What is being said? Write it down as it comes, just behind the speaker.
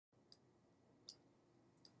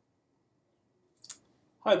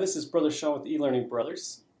Hi, this is Brother Sean with eLearning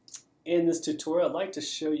Brothers. In this tutorial, I'd like to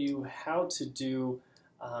show you how to do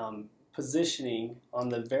positioning on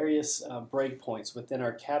the various breakpoints within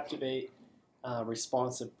our Captivate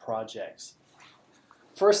responsive projects.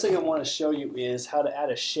 First thing I want to show you is how to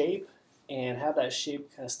add a shape and have that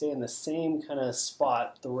shape kind of stay in the same kind of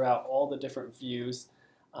spot throughout all the different views.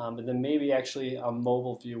 And then maybe actually a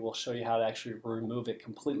mobile view will show you how to actually remove it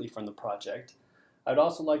completely from the project. I'd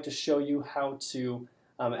also like to show you how to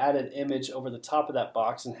add an image over the top of that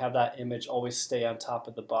box and have that image always stay on top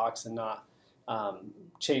of the box and not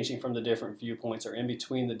changing from the different viewpoints or in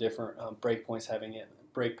between the different breakpoints having it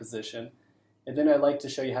break position. And then I'd like to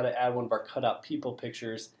show you how to add one of our cutout people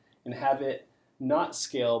pictures and have it not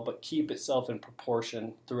scale but keep itself in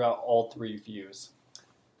proportion throughout all three views.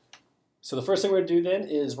 So the first thing we're going to do then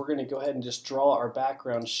is we're going to go ahead and just draw our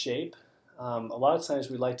background shape. A lot of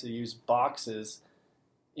times we like to use boxes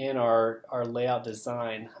in our layout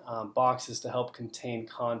design, boxes to help contain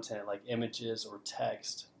content like images or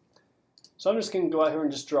text. So I'm just going to go out here and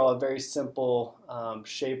just draw a very simple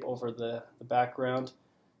shape over the background,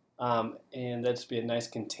 and that's be a nice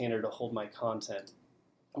container to hold my content.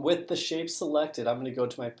 With the shape selected, I'm going to go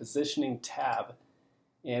to my positioning tab,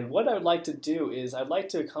 and what I'd like to do is I'd like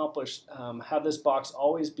to accomplish have this box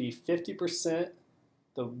always be 50%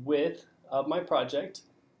 the width of my project.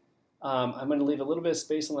 I'm going to leave a little bit of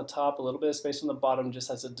space on the top, a little bit of space on the bottom just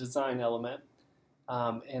as a design element.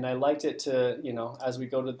 And I liked it to, as we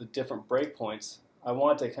go to the different breakpoints, I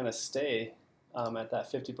want to kind of stay at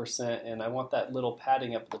that 50%, and I want that little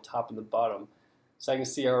padding up at the top and the bottom. So I can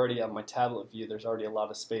see already on my tablet view there's already a lot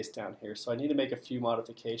of space down here, so I need to make a few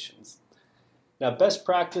modifications. Now, best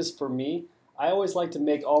practice for me, I always like to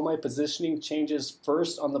make all my positioning changes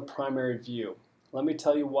first on the primary view. Let me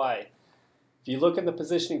tell you why. If you look at the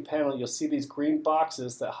positioning panel, you'll see these green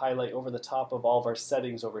boxes that highlight over the top of all of our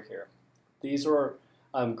settings over here. These are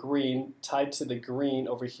green, tied to the green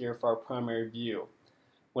over here for our primary view.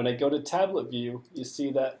 When I go to tablet view, you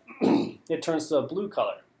see that it turns to a blue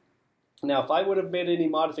color. Now, if I would have made any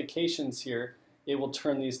modifications here, it will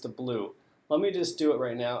turn these to blue. Let me just do it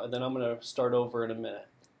right now, and then I'm going to start over in a minute.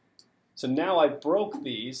 So now I broke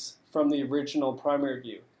these from the original primary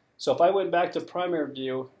view. So if I went back to primary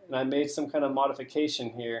view and I made some kind of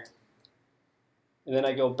modification here, and then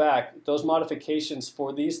I go back, those modifications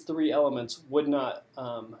for these three elements would not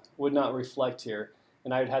reflect here,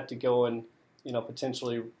 and I would have to go and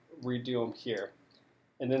potentially redo them here.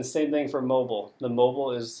 And then same thing for mobile. The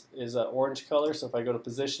mobile is an orange color, so if I go to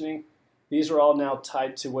positioning, these are all now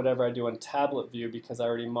tied to whatever I do in tablet view because I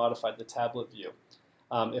already modified the tablet view.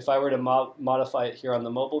 If I were to modify it here on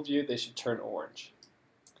the mobile view, they should turn orange.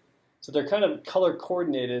 So they're kind of color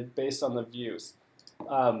coordinated based on the views.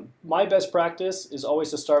 My best practice is always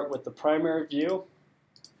to start with the primary view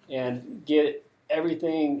and get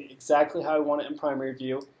everything exactly how I want it in primary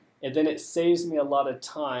view, and then it saves me a lot of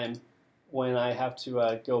time when I have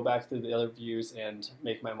to go back through the other views and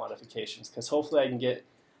make my modifications, because hopefully I can get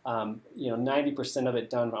 90% of it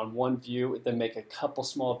done on one view, then make a couple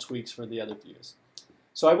small tweaks for the other views.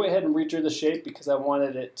 So I went ahead and redrew the shape because I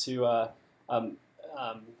wanted it to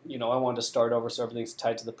I wanted to start over so everything's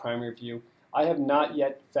tied to the primary view. I have not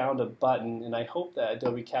yet found a button, and I hope that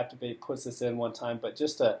Adobe Captivate puts this in one time, but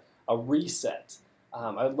just a reset.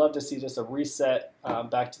 I would love to see just a reset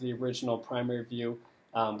back to the original primary view,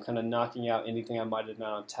 kind of knocking out anything I might have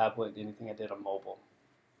done on tablet, anything I did on mobile.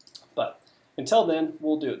 But until then,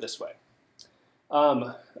 we'll do it this way.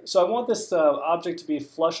 So I want this object to be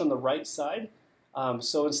flush on the right side.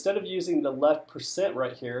 So instead of using the left percent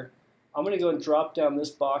right here, I'm going to go and drop down this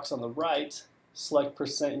box on the right, select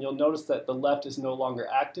percent, and you'll notice that the left is no longer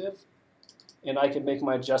active, and I can make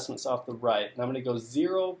my adjustments off the right. And I'm going to go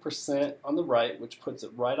 0% on the right, which puts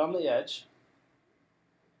it right on the edge.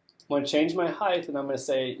 I'm going to change my height, and I'm going to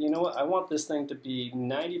say, you know what, I want this thing to be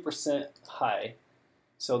 90% high.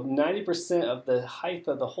 So 90% of the height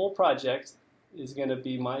of the whole project is going to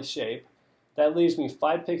be my shape. That leaves me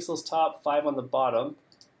 5 pixels top, 5 on the bottom.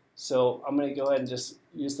 So I'm going to go ahead and just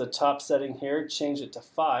use the top setting here, change it to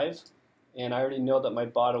 5, and I already know that my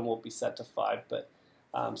bottom will be set to 5. But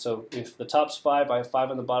so if the top's 5, I have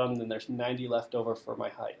 5 on the bottom, then there's 90 left over for my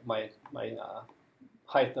height,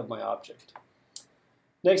 height of my object.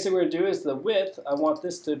 Next thing we're going to do is the width. I want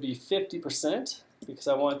this to be 50% because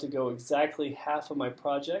I want it to go exactly half of my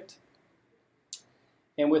project.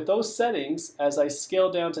 And with those settings, as I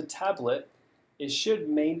scale down to tablet, it should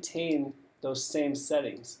maintain those same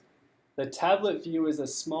settings. The tablet view is a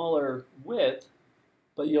smaller width,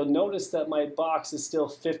 but you'll notice that my box is still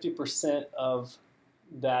 50% of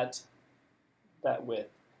that width.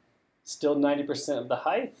 Still 90% of the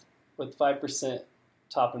height with 5%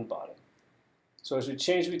 top and bottom. So as we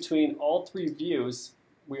change between all three views,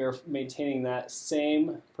 we are maintaining that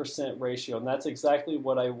same percent ratio, and that's exactly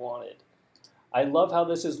what I wanted. I love how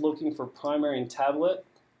this is looking for primary and tablet.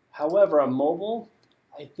 However, on mobile,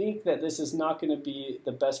 I think that this is not going to be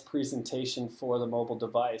the best presentation for the mobile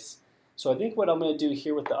device. So I think what I'm going to do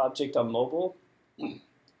here with the object on mobile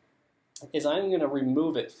is I'm going to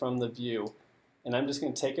remove it from the view, and I'm just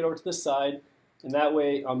going to take it over to the side, and that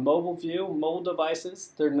way on mobile view, mobile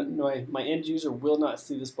devices, my end user will not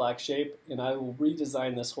see this black shape, and I will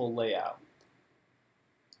redesign this whole layout.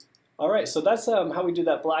 Alright, so that's how we do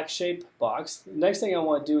that black shape box. The next thing I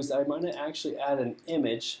want to do is I'm going to actually add an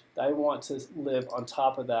image that I want to live on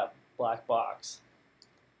top of that black box.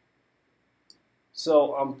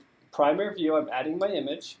 So on primary view, I'm adding my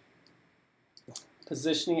image,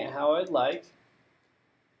 positioning it how I'd like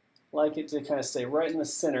it to kind of stay right in the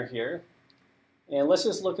center here. And let's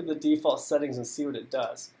just look at the default settings and see what it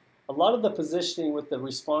does. A lot of the positioning with the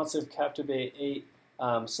responsive Captivate 8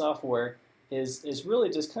 software is really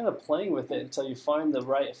just kind of playing with it until you find the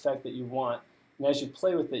right effect that you want. And as you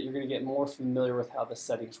play with it, you're going to get more familiar with how the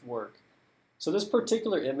settings work. So this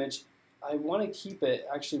particular image, I want to keep it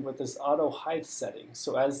actually with this auto height setting.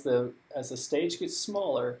 So as the stage gets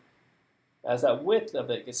smaller, as that width of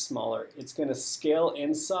it gets smaller, it's going to scale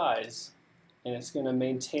in size, and it's going to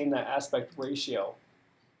maintain that aspect ratio.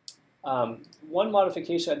 One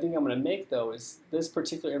modification I think I'm going to make, though, is this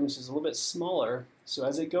particular image is a little bit smaller. So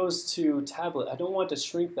as it goes to tablet, I don't want it to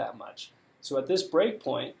shrink that much. So at this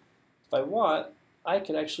breakpoint, if I want, I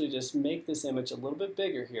could actually just make this image a little bit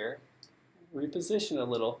bigger here, reposition it a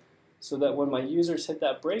little, so that when my users hit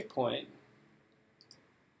that breakpoint,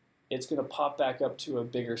 it's going to pop back up to a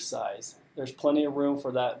bigger size. There's plenty of room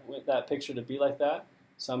for that picture to be like that,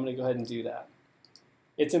 so I'm going to go ahead and do that.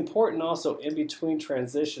 It's important also in between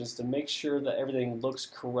transitions to make sure that everything looks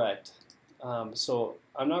correct. So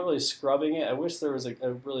I'm not really scrubbing it. I wish there was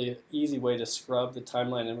a really easy way to scrub the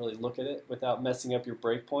timeline and really look at it without messing up your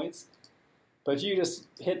breakpoints. But if you just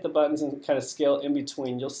hit the buttons and kind of scale in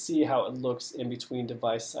between, you'll see how it looks in between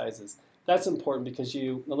device sizes. That's important because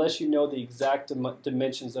unless you know the exact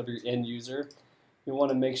dimensions of your end user, you want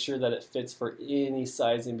to make sure that it fits for any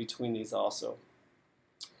size in between these also.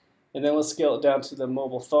 And then we'll scale it down to the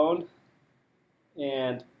mobile phone,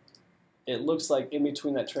 and it looks like in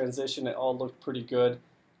between that transition it all looked pretty good.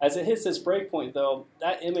 As it hits this breakpoint though,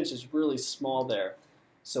 that image is really small there.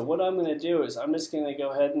 So what I'm going to do is I'm just going to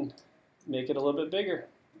go ahead and make it a little bit bigger.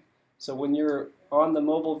 So when you're on the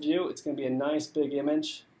mobile view, it's going to be a nice big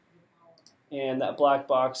image, and that black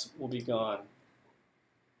box will be gone.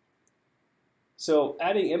 So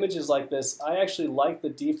adding images like this, I actually like the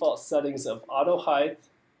default settings of auto height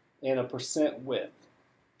and a percent width.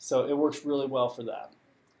 So it works really well for that.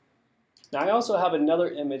 Now I also have another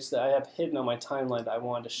image that I have hidden on my timeline that I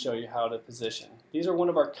wanted to show you how to position. These are one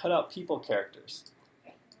of our cutout people characters.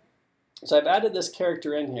 So I've added this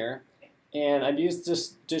character in here, and I've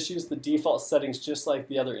just used the default settings just like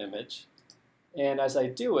the other image. And as I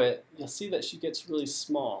do it, you'll see that she gets really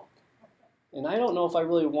small. And I don't know if I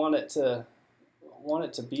really want it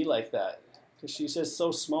to be like that, because she's just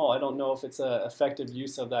so small. I don't know if it's an effective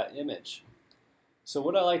use of that image. So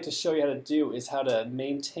what I like to show you how to do is how to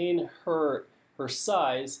maintain her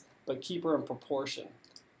size but keep her in proportion.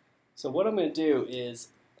 So what I'm going to do is,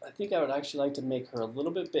 I think I would actually like to make her a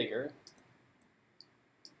little bit bigger,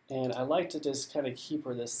 and I like to just kind of keep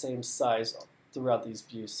her the same size throughout these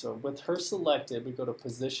views. So with her selected, we go to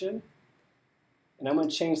position, and I'm going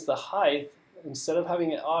to change the height. Instead of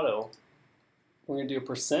having it auto, we're going to do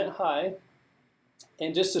percent high.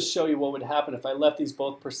 And just to show you what would happen if I left these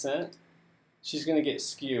both percent, she's going to get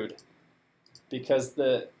skewed because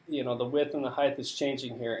the width and the height is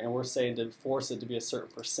changing here, and we're saying to force it to be a certain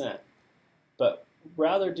percent. But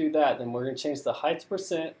rather do that, then we're going to change the height to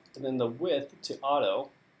percent and then the width to auto,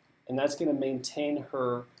 and that's going to maintain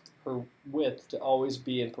her width to always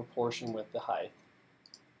be in proportion with the height.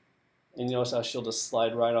 And you notice how she'll just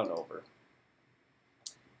slide right on over.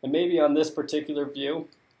 And maybe on this particular view,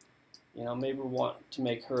 maybe we want to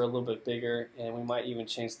make her a little bit bigger, and we might even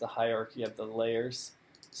change the hierarchy of the layers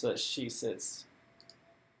so that she sits,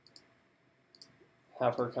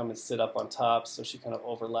 have her come and sit up on top so she kind of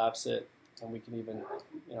overlaps it, and we can even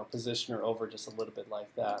position her over just a little bit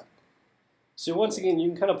like that. So once again, you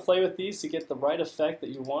can kind of play with these to get the right effect that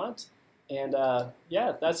you want. And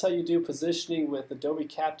yeah, that's how you do positioning with Adobe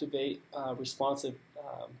Captivate responsive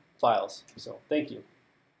files. So thank you.